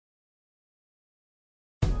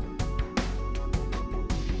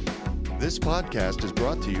This podcast is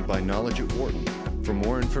brought to you by Knowledge at Wharton. For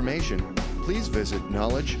more information, please visit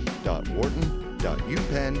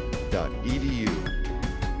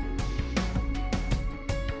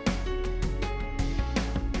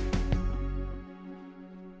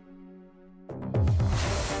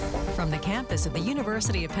From the campus of the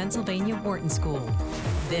University of Pennsylvania Wharton School,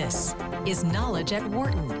 this is Knowledge at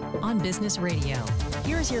Wharton on Business Radio.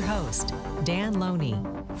 Here's your host, Dan Loney.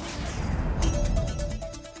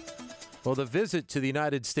 Well, the visit to the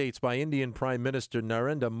United States by Indian Prime Minister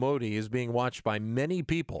Narendra Modi is being watched by many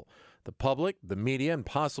people, the public, the media, and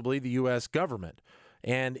possibly the U.S. government.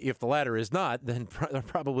 And if the latter is not, then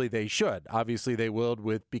probably they should. Obviously, they will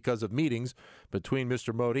because of meetings between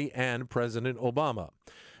Mr. Modi and President Obama.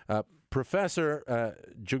 Professor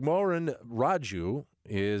Jagmohan Raju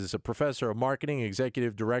is a professor of marketing,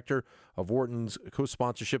 executive director of Wharton's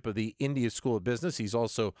co-sponsorship of the India School of Business. He's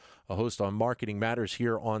also a host on Marketing Matters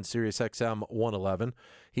here on SiriusXM 111.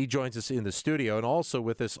 He joins us in the studio, and also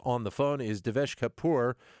with us on the phone is Devesh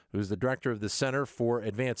Kapoor, who's the director of the Center for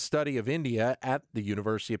Advanced Study of India at the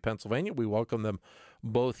University of Pennsylvania. We welcome them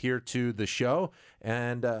both here to the show.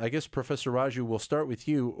 And I guess, Professor Raju, we'll start with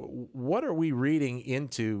you. What are we reading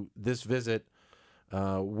into this visit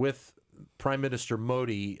with Prime Minister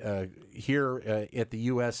Modi here at the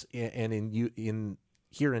U.S. and in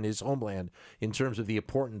here in his homeland in terms of the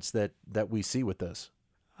importance that we see with this?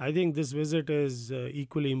 I think this visit is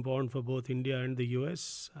equally important for both India and the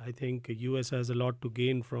U.S. I think the U.S. has a lot to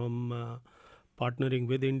gain from partnering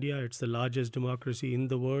with India. It's the largest democracy in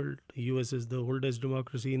the world. The U.S. is the oldest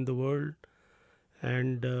democracy in the world.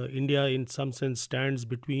 And India, in some sense, stands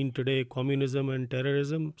between today communism and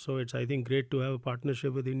terrorism. So it's, I think, great to have a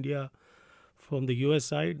partnership with India from the U.S.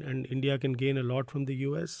 side, and India can gain a lot from the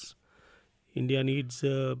U.S. India needs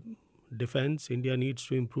defense. India needs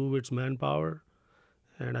to improve its manpower.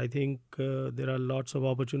 And I think there are lots of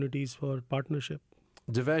opportunities for partnership.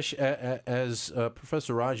 Devesh, as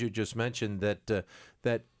Professor Raju just mentioned, that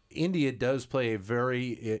India does play a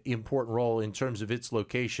very important role in terms of its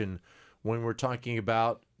location when we're talking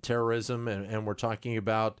about terrorism and we're talking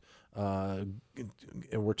about a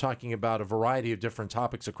variety of different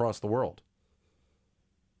topics across the world.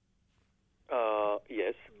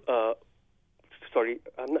 Yes. Sorry,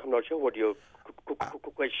 I'm not sure what your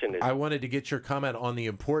question is. I wanted to get your comment on the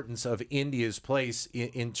importance of India's place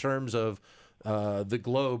in terms of the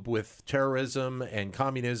globe with terrorism and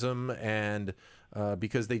communism, and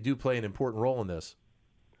because they do play an important role in this.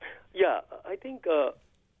 Yeah, I think,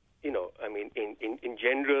 in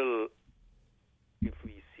general, if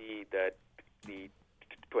we see that the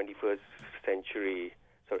 21st century,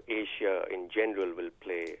 so Asia in general will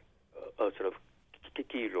play a sort of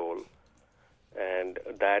key role, and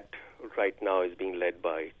that right now is being led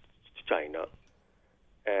by China,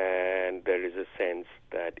 and there is a sense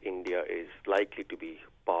that India is likely to be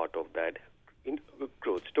part of that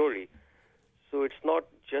growth story. So it's not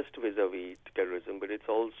just vis-a-vis terrorism, but it's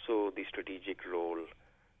also the strategic role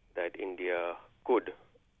that India could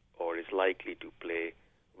or is likely to play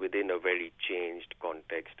within a very changed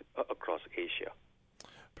context across Asia.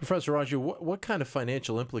 Professor Raju, what kind of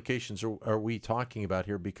financial implications are we talking about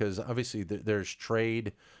here? Because obviously there's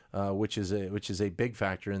trade, which is a big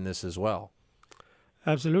factor in this as well.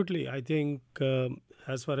 Absolutely. I think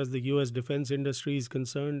as far as the U.S. defense industry is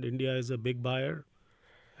concerned, India is a big buyer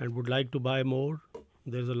and would like to buy more.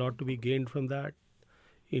 There's a lot to be gained from that.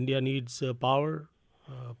 India needs power.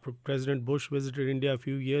 President Bush visited India a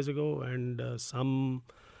few years ago, and some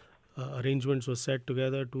arrangements were set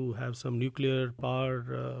together to have some nuclear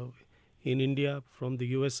power in India from the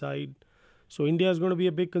U.S. side. So India is going to be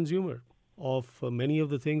a big consumer of many of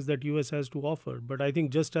the things that U.S. has to offer. But I think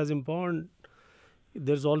just as important,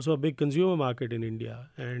 there's also a big consumer market in India.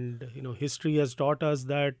 And, history has taught us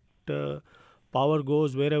that power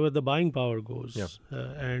goes wherever the buying power goes. Yeah.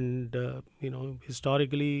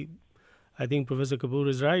 Historically, I think Professor Kapoor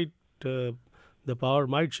is right. The power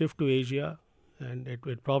might shift to Asia, and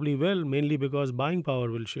it probably will, mainly because buying power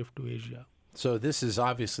will shift to Asia. So this is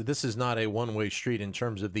not a one-way street in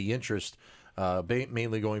terms of the interest,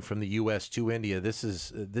 mainly going from the U.S. to India. This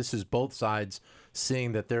is both sides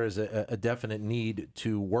seeing that there is a definite need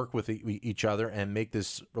to work with each other and make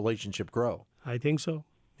this relationship grow. I think so.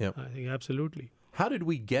 Yeah, I think absolutely. How did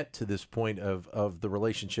we get to this point of the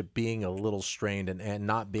relationship being a little strained and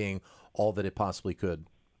not being all that it possibly could?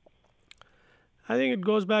 I think it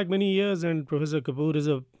goes back many years, and Professor Kapoor is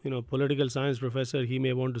a political science professor. He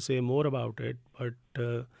may want to say more about it, but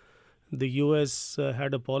the U.S.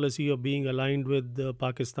 Had a policy of being aligned with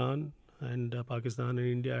Pakistan, and Pakistan and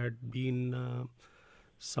India had been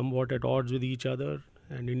somewhat at odds with each other.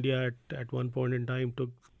 and India at one point in time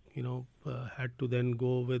had to then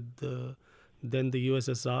go with then the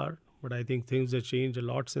USSR. But I think things have changed a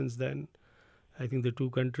lot since then. I think the two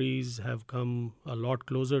countries have come a lot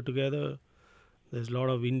closer together. There's a lot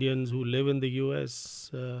of Indians who live in the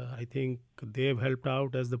U.S. I think they've helped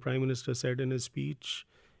out, as the Prime Minister said in his speech,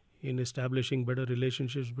 in establishing better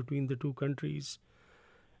relationships between the two countries.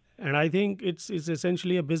 And I think it's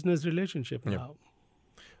essentially a business relationship now.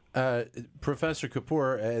 Professor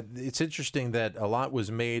Kapoor, it's interesting that a lot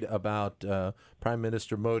was made about Prime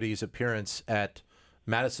Minister Modi's appearance at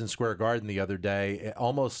Madison Square Garden the other day,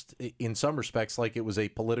 almost in some respects like it was a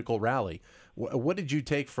political rally. What did you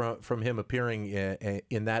take from him appearing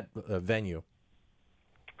in that venue?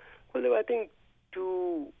 Well, there were, I think,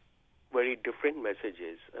 two very different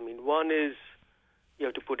messages. I mean, one is you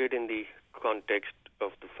have to put it in the context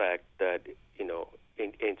of the fact that, in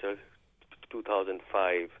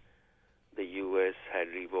 2005, the U.S. had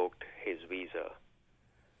revoked his visa,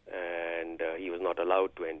 and he was not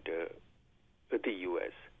allowed to enter the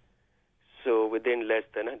U.S. So within less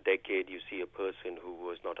than a decade, you see a person who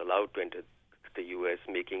was not allowed to enter the U.S.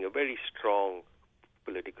 making a very strong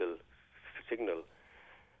political signal.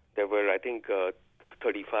 There were, I think,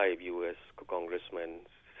 35 U.S. congressmen,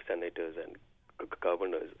 senators, and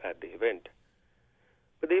governors at the event.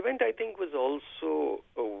 But the event, I think, was also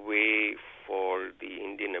a way for the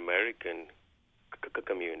Indian American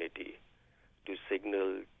community to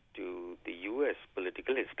signal to the U.S.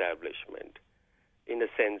 political establishment, in a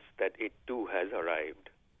sense, that it too has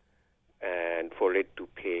arrived, and for it to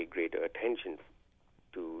pay greater attention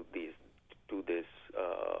to this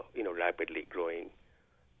rapidly growing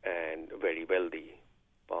and very wealthy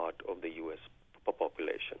part of the U.S.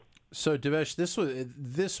 population. So, Devesh,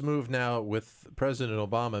 this move now with President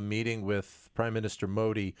Obama meeting with Prime Minister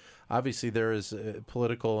Modi, obviously there is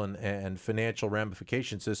political and financial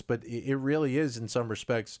ramifications to this, but it really is, in some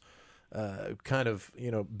respects, kind of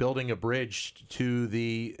building a bridge to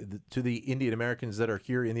the Indian Americans that are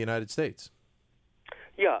here in the United States.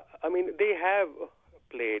 Yeah, I mean, they have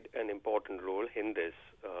played an important role in this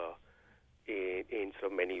in so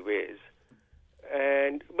many ways,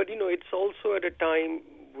 but it's also at a time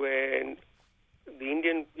when the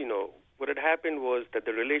Indian, what had happened was that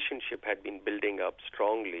the relationship had been building up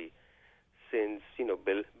strongly since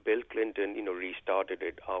Bill Clinton restarted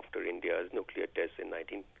it after India's nuclear test in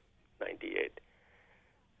 1998,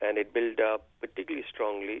 and it built up particularly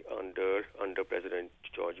strongly under President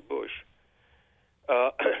George Bush.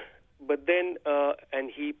 But then, and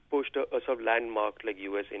he pushed a sort of landmark like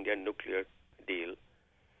U.S.-India nuclear deal.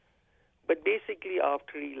 But basically,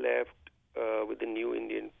 after he left with the new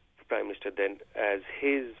Indian Prime Minister, then as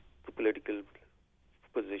his political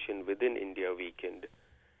position within India weakened,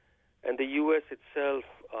 and the U.S. itself,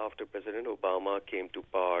 after President Obama came to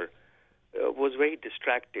power, was very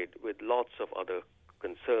distracted with lots of other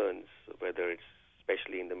concerns, whether it's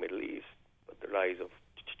especially in the Middle East, the rise of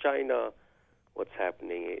China, what's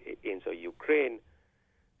happening in Ukraine.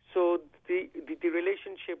 So the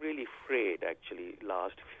relationship really frayed, actually,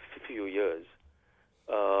 last few years.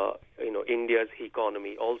 India's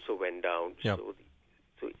economy also went down. Yep.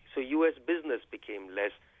 So U.S. business became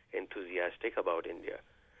less enthusiastic about India.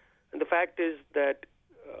 And the fact is that,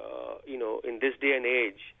 in this day and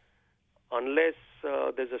age, unless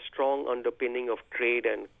there's a strong underpinning of trade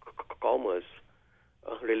and commerce,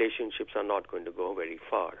 relationships are not going to go very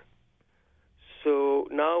far. So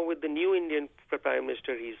now with the new Indian Prime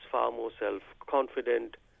Minister, he's far more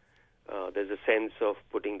self-confident. There's a sense of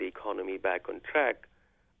putting the economy back on track.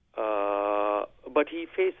 But he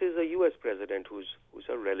faces a U.S. president who's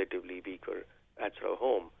a relatively weaker at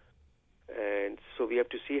home. And so we have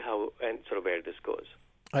to see how and sort of where this goes.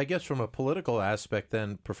 I guess from a political aspect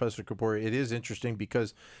then, Professor Kapoor, it is interesting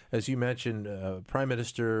because, as you mentioned, Prime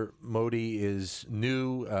Minister Modi is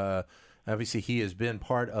new. Obviously, he has been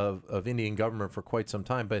part of Indian government for quite some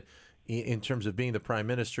time, but in terms of being the Prime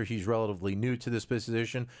Minister, he's relatively new to this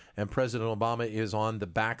position, and President Obama is on the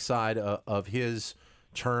backside of his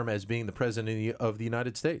term as being the President of the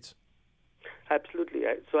United States. Absolutely.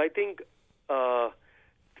 So I think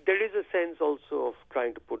there is a sense also of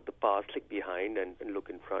trying to put the past behind and look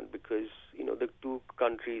in front, because the two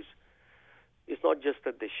countries, it's not just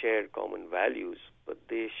that they share common values, but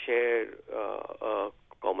they share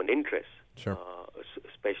common interests, sure.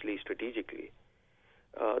 Especially strategically.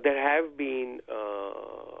 There have been,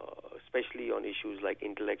 especially on issues like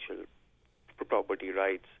intellectual property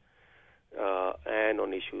rights, and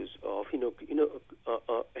on issues of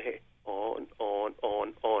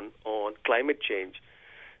on climate change,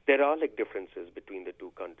 there are differences between the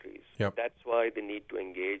two countries. Yep. That's why they need to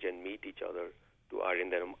engage and meet each other to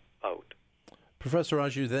iron them out. Professor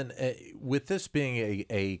Raju, then, with this being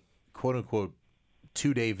a quote-unquote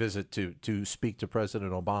 2-day visit to speak to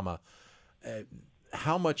President Obama,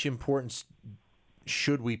 how much importance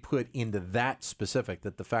should we put into that specific,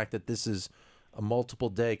 that the fact that this is a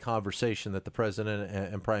multiple-day conversation that the President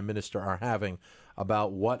and Prime Minister are having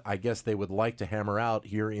about what I guess they would like to hammer out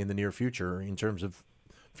here in the near future in terms of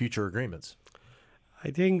future agreements? I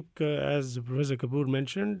think, as Professor Kapoor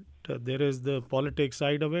mentioned, there is the politics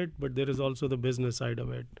side of it, but there is also the business side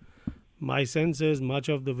of it. My sense is much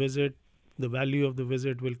of the visit, the value of the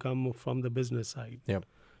visit will come from the business side. Yep.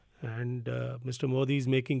 And Mr. Modi is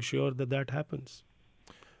making sure that that happens.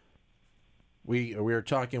 We are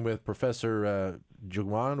talking with Professor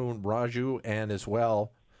Jagmohan Raju and as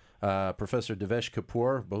well Professor Devesh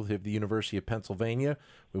Kapoor, both of the University of Pennsylvania.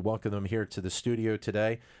 We welcome them here to the studio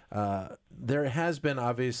today. There has been,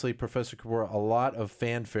 obviously, Professor Kapoor, a lot of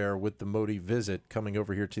fanfare with the Modi visit coming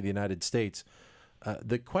over here to the United States.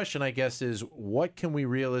 The question, I guess, is what can we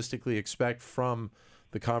realistically expect from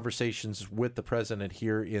the conversations with the president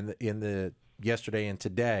here in the yesterday and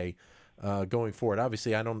today going forward?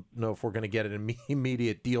 Obviously, I don't know if we're going to get an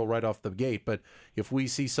immediate deal right off the gate, but if we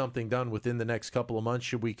see something done within the next couple of months,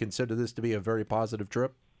 should we consider this to be a very positive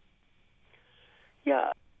trip?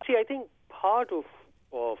 Yeah. See, I think part of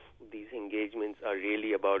these engagements are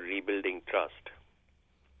really about rebuilding trust.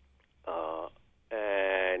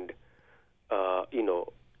 And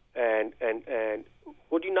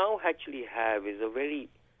what you now actually have is a very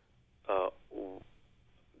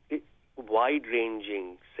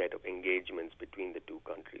wide-ranging set of engagements between the two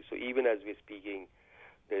countries. So even as we're speaking,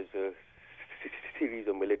 there's a series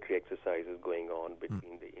of military exercises going on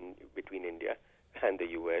between India and the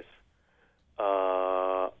U.S.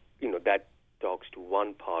 That talks to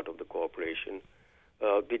one part of the cooperation.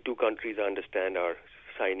 The two countries, I understand, are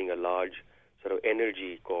signing a large sort of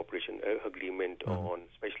energy cooperation agreement on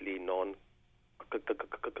especially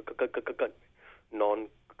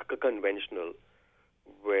non-conventional,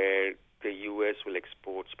 where the U.S. will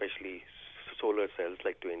export especially solar cells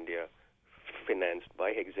like to India, financed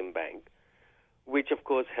by Exim Bank, which of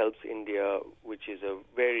course helps India, which is a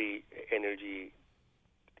very energy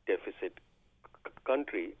deficit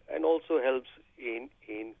country, and also helps in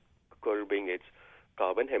curbing its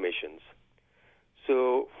carbon emissions.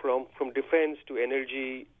 So from defense to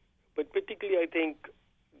energy, but particularly I think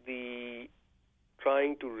the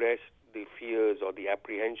trying to rest the fears or the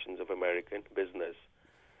apprehensions of American business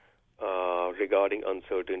regarding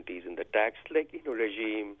uncertainties in the tax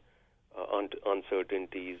regime,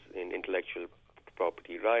 uncertainties in intellectual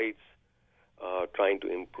property rights, trying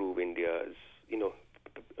to improve India's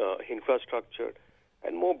infrastructure,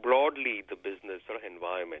 and more broadly the business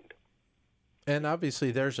environment. And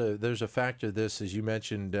obviously, there's a factor. This, as you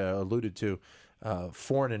mentioned, alluded to,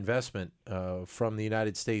 foreign investment from the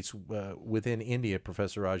United States within India,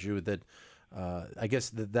 Professor Raju. That I guess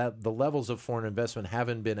that the levels of foreign investment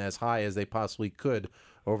haven't been as high as they possibly could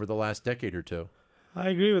over the last decade or two. I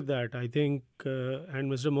agree with that. I think,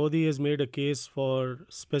 and Mr. Modi has made a case for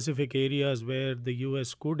specific areas where the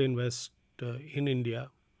U.S. could invest in India.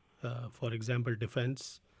 For example,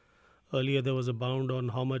 defense. Earlier, there was a bound on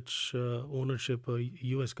how much ownership a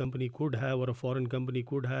U.S. company could have or a foreign company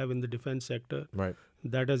could have in the defense sector. Right.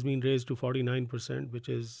 That has been raised to 49%, which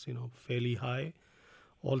is fairly high.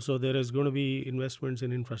 Also, there is going to be investments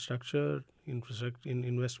in infrastructure, in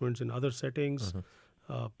investments in other settings.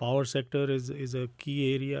 Power sector is a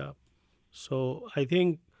key area. So I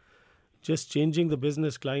think just changing the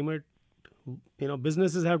business climate.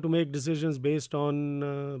 Businesses have to make decisions based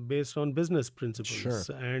on business principles,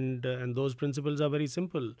 sure. and those principles are very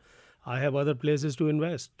simple. I have other places to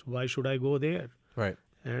invest. Why should I go there? Right.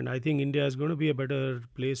 And I think India is going to be a better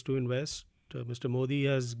place to invest. Mr. Modi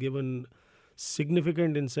has given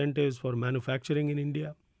significant incentives for manufacturing in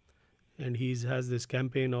India, and he has this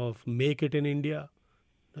campaign of "Make it in India,"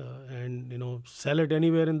 and sell it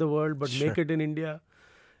anywhere in the world, but sure. make it in India.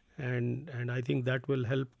 And I think that will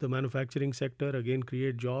help the manufacturing sector, again,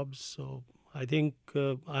 create jobs. So I think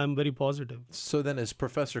I'm very positive. So then, as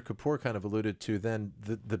Professor Kapoor kind of alluded to, then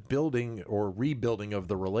the building or rebuilding of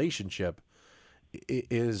the relationship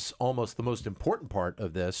is almost the most important part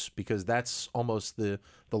of this, because that's almost the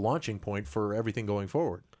launching point for everything going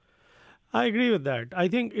forward. I agree with that. I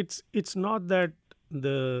think it's not that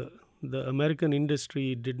the American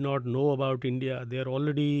industry did not know about India. They're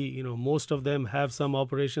already, most of them have some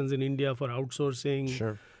operations in India for outsourcing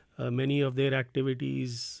Sure. many of their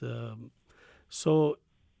activities. So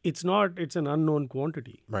it's not, it's an unknown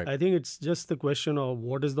quantity. Right. I think it's just the question of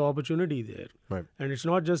what is the opportunity there. Right. And it's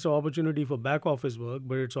not just an opportunity for back office work,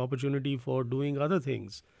 but it's opportunity for doing other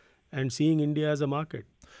things and seeing India as a market.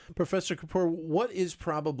 Professor Kapoor, what is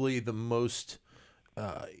probably the most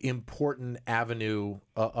important avenue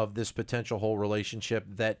of this potential whole relationship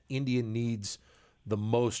that India needs the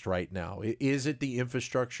most right now? Is it the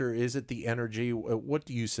infrastructure? Is it the energy? What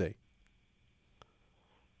do you say?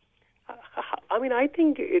 I mean, I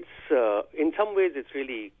think it's, in some ways, it's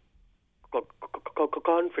really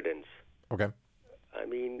confidence. Okay. I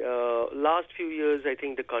mean, last few years, I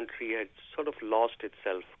think the country had sort of lost its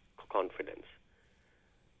self-confidence.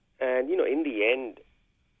 And, in the end,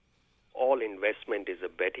 all investment is a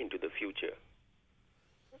bet into the future.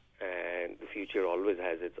 And the future always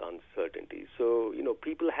has its uncertainty. So,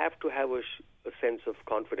 people have to have a sense of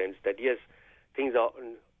confidence that, yes, things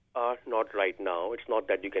are not right now. It's not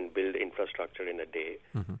that you can build infrastructure in a day.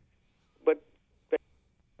 Mm-hmm. But you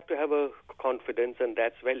have to have a confidence, and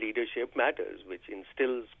that's where leadership matters, which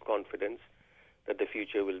instills confidence that the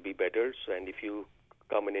future will be better. So, and if you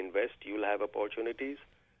come and invest, you'll have opportunities,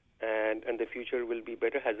 and the future will be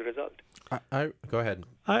better as a result. Go ahead.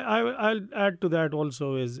 I'll add to that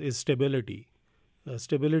also is stability.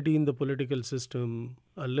 Stability in the political system,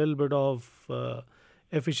 a little bit of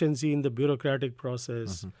efficiency in the bureaucratic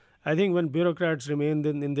process. Mm-hmm. I think when bureaucrats remain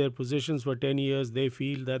in their positions for 10 years, they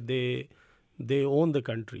feel that they own the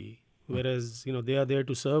country, whereas they are there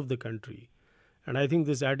to serve the country. And I think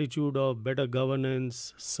this attitude of better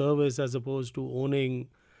governance, service as opposed to owning,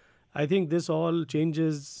 I think this all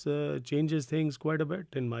changes things quite a bit,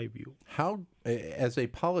 in my view. How, as a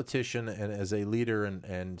politician and as a leader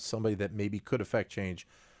and somebody that maybe could affect change,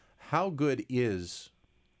 how good is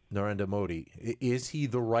Narendra Modi? Is he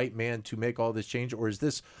the right man to make all this change, or is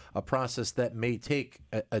this a process that may take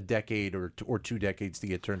a decade or 2 decades to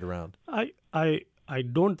get turned around? I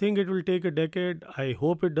don't think it will take a decade. I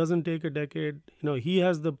hope it doesn't take a decade. He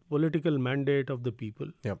has the political mandate of the people.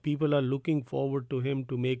 Yep. People are looking forward to him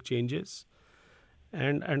to make changes,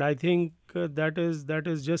 and I think that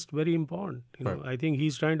is just very important. Right. I think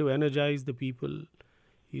he's trying to energize the people.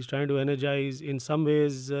 He's trying to energize. In some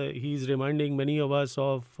ways, he's reminding many of us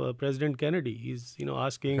of President Kennedy. He's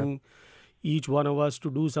asking each one of us to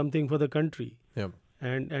do something for the country. Yep.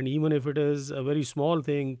 And even if it is a very small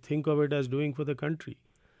thing, think of it as doing for the country.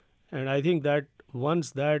 And I think that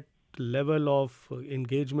once that level of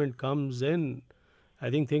engagement comes in, I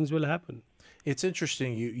think things will happen. It's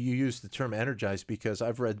interesting you use the term energized, because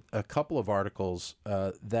I've read a couple of articles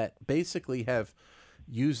that basically have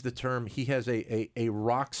used the term he has a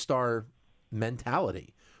rock star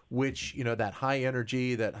mentality, which, that high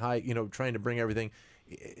energy, that high, trying to bring everything.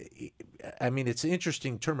 I mean, it's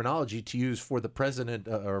interesting terminology to use for the president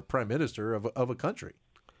or prime minister of a country.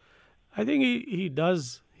 I think he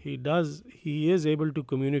does. He is able to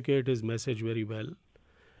communicate his message very well.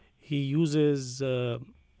 He uses,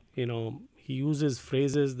 he uses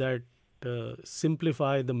phrases that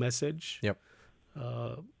simplify the message. Yep.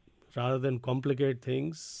 Rather than complicate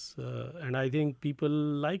things. And I think people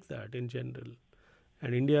like that in general.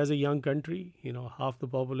 And India is a young country. Half the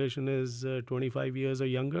population is 25 years or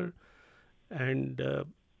younger. And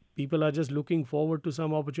people are just looking forward to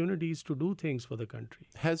some opportunities to do things for the country.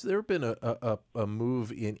 Has there been a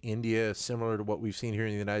move in India similar to what we've seen here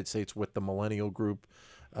in the United States with the millennial group,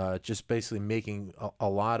 just basically making a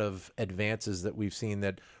lot of advances that we've seen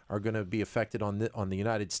that are going to be affected on the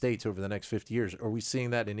United States over the next 50 years? Are we seeing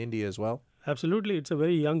that in India as well? Absolutely. It's a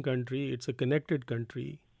very young country. It's a connected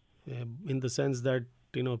country in the sense that,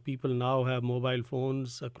 people now have mobile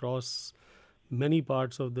phones across many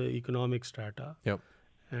parts of the economic strata. Yep.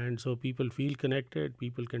 And so people feel connected.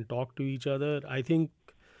 People can talk to each other. I think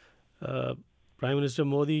Prime Minister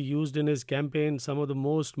Modi used in his campaign some of the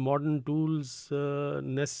most modern tools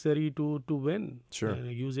necessary to win. Sure.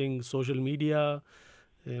 Using social media,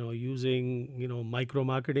 using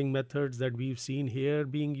micro-marketing methods that we've seen here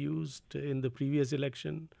being used in the previous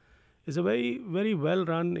election. It's a very, very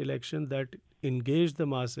well-run election that engaged the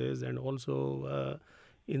masses and also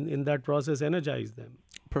in that process energized them.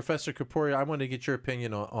 Professor Kapoor, I want to get your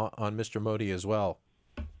opinion on Mr. Modi as well.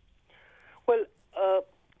 Well,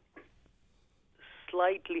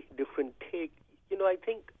 slightly different take. I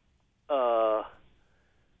think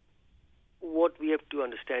what we have to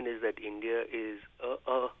understand is that India is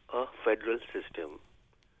a federal system,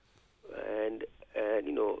 and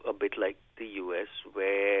a bit like the U.S.,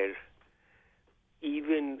 where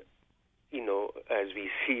even as we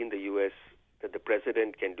see in the U.S., that the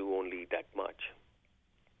president can do only that much,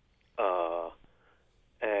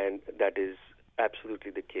 and that is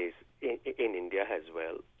absolutely the case in India as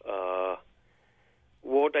well.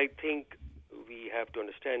 What I think we have to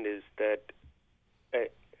understand is that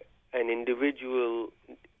an individual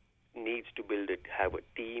needs to have a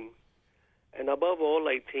team. And above all,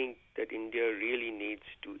 I think that India really needs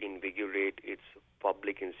to invigorate its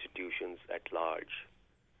public institutions at large,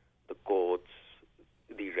 the courts,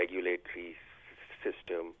 the regulatory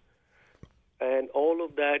system. And all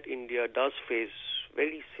of that, India does face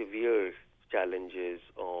very severe challenges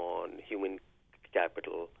on human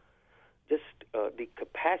capital. Just the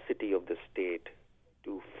capacity of the state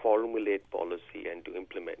to formulate policy and to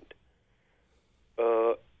implement.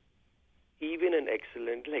 Even an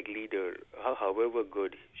excellent leader, however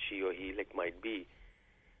good she or he might be,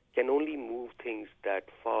 can only move things that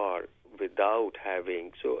far without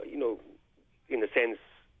having. So, in a sense,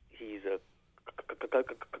 he's a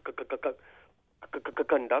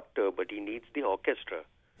conductor, but he needs the orchestra.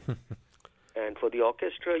 And for the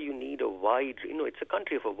orchestra, you need a wide. It's a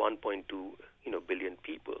country of 1.2 billion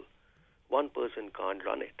people. One person can't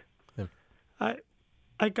run it. Yeah.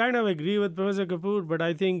 I kind of agree with Professor Kapoor, but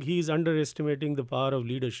I think he's underestimating the power of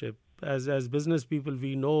leadership. As business people,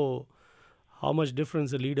 we know how much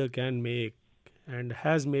difference a leader can make and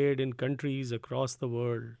has made in countries across the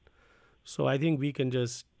world. So I think we can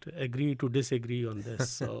just agree to disagree on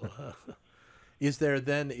this. So, is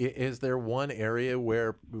there one area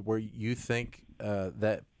where you think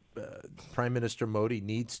that Prime Minister Modi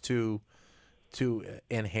needs to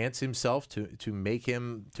enhance himself, to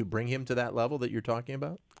bring him to that level that you're talking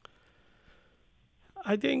about?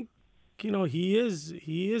 I think he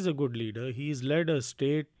is a good leader. He's led a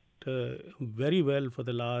state very well for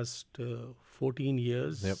the last 14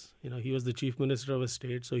 years. Yep. He was the chief minister of a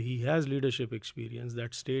state, so he has leadership experience.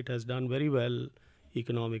 That state has done very well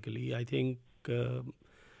economically. I think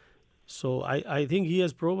so. I think he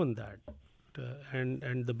has proven that,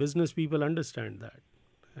 and the business people understand that.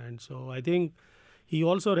 And so I think he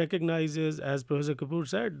also recognizes, as Professor Kapoor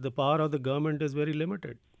said, the power of the government is very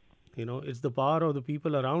limited. It's the power of the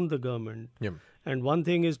people around the government. Yep. And one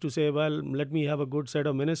thing is to say, well, let me have a good set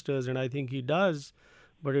of ministers, and I think he does.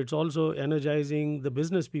 But it's also energizing the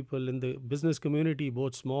business people in the business community,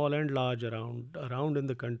 both small and large, around in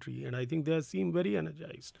the country. And I think they seem very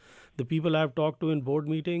energized. The people I've talked to in board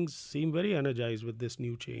meetings seem very energized with this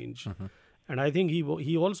new change. Mm-hmm. And I think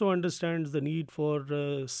he also understands the need for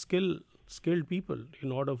skilled people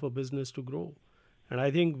in order for business to grow. And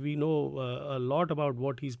I think we know a lot about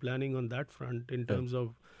what he's planning on that front in terms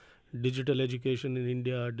of digital education in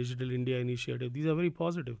India, Digital India Initiative. These are very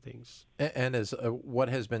positive things. And as what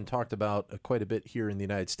has been talked about quite a bit here in the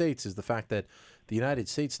United States is the fact that the United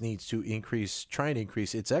States needs to try and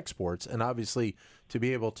increase its exports. And obviously, to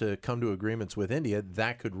be able to come to agreements with India,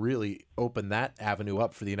 that could really open that avenue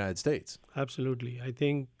up for the United States. Absolutely. I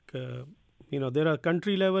think, there are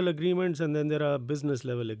country level agreements and then there are business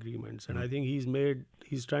level agreements. And I think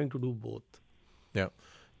he's trying to do both. Yeah.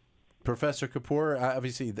 Professor Kapoor,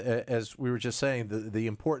 obviously, as we were just saying, the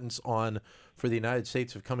importance for the United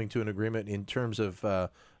States of coming to an agreement in terms of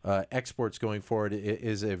exports going forward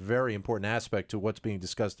is a very important aspect to what's being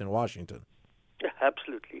discussed in Washington.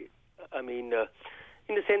 Absolutely. I mean,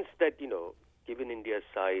 in the sense that, given India's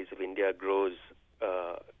size, if India grows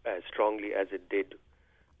as strongly as it did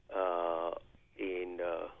in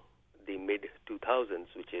the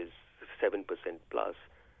mid-2000s, which is 7% plus,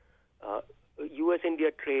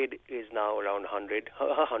 U.S.-India trade is now around 100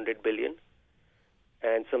 billion.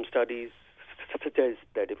 And some studies suggest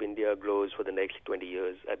that if India grows for the next 20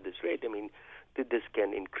 years at this rate, this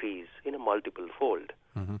can increase in a multiple fold.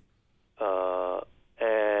 Mm-hmm.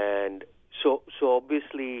 And so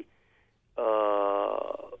obviously,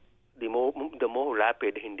 the more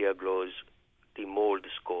rapid India grows, the more the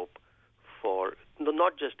scope for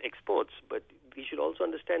not just exports, but we should also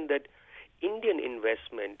understand that Indian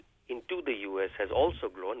investment into the U.S. has also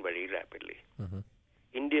grown very rapidly. Mm-hmm.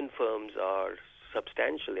 Indian firms are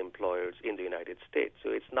substantial employers in the United States. So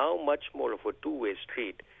it's now much more of a two-way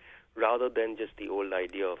street rather than just the old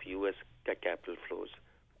idea of U.S. capital flows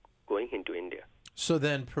going into India. So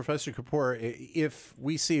then, Professor Kapoor, if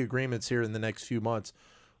we see agreements here in the next few months,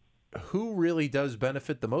 who really does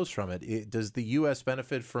benefit the most from it? Does the U.S.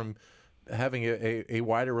 benefit from having a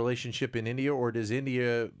wider relationship in India, or does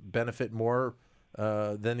India benefit more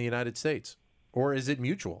than the United States, or is it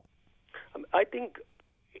mutual? I think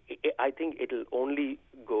it'll only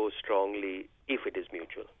go strongly if it is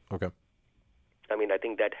mutual. Okay. I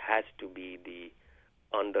think that has to be the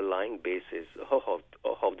underlying basis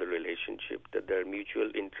of the relationship, that there are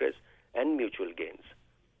mutual interests and mutual gains.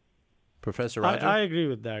 Professor Raja? I agree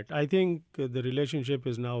with that. I think the relationship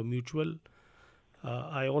is now mutual.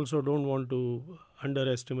 I also don't want to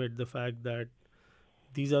underestimate the fact that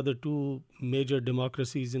these are the two major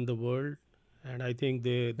democracies in the world, and I think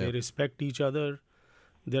they respect each other.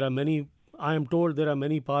 I am told there are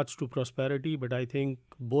many paths to prosperity, but I think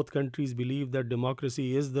both countries believe that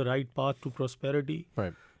democracy is the right path to prosperity.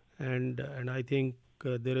 Right. And I think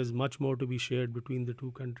there is much more to be shared between the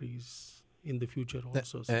two countries in the future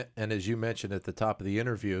also. And as you mentioned at the top of the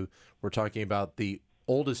interview, we're talking about the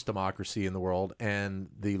oldest democracy in the world and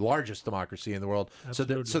the largest democracy in the world.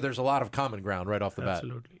 Absolutely. So there's a lot of common ground right off the bat.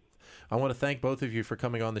 Absolutely. I want to thank both of you for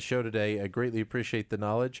coming on the show today. I greatly appreciate the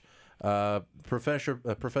knowledge. Professor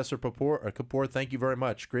Kapoor, thank you very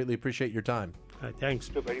much. Greatly appreciate your time. Thanks.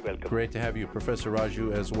 You're very welcome. Great to have you, Professor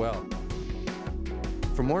Raju, as well.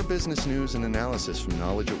 For more business news and analysis from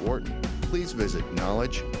Knowledge at Wharton, please visit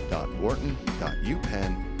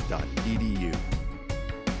knowledge.wharton.upenn.edu.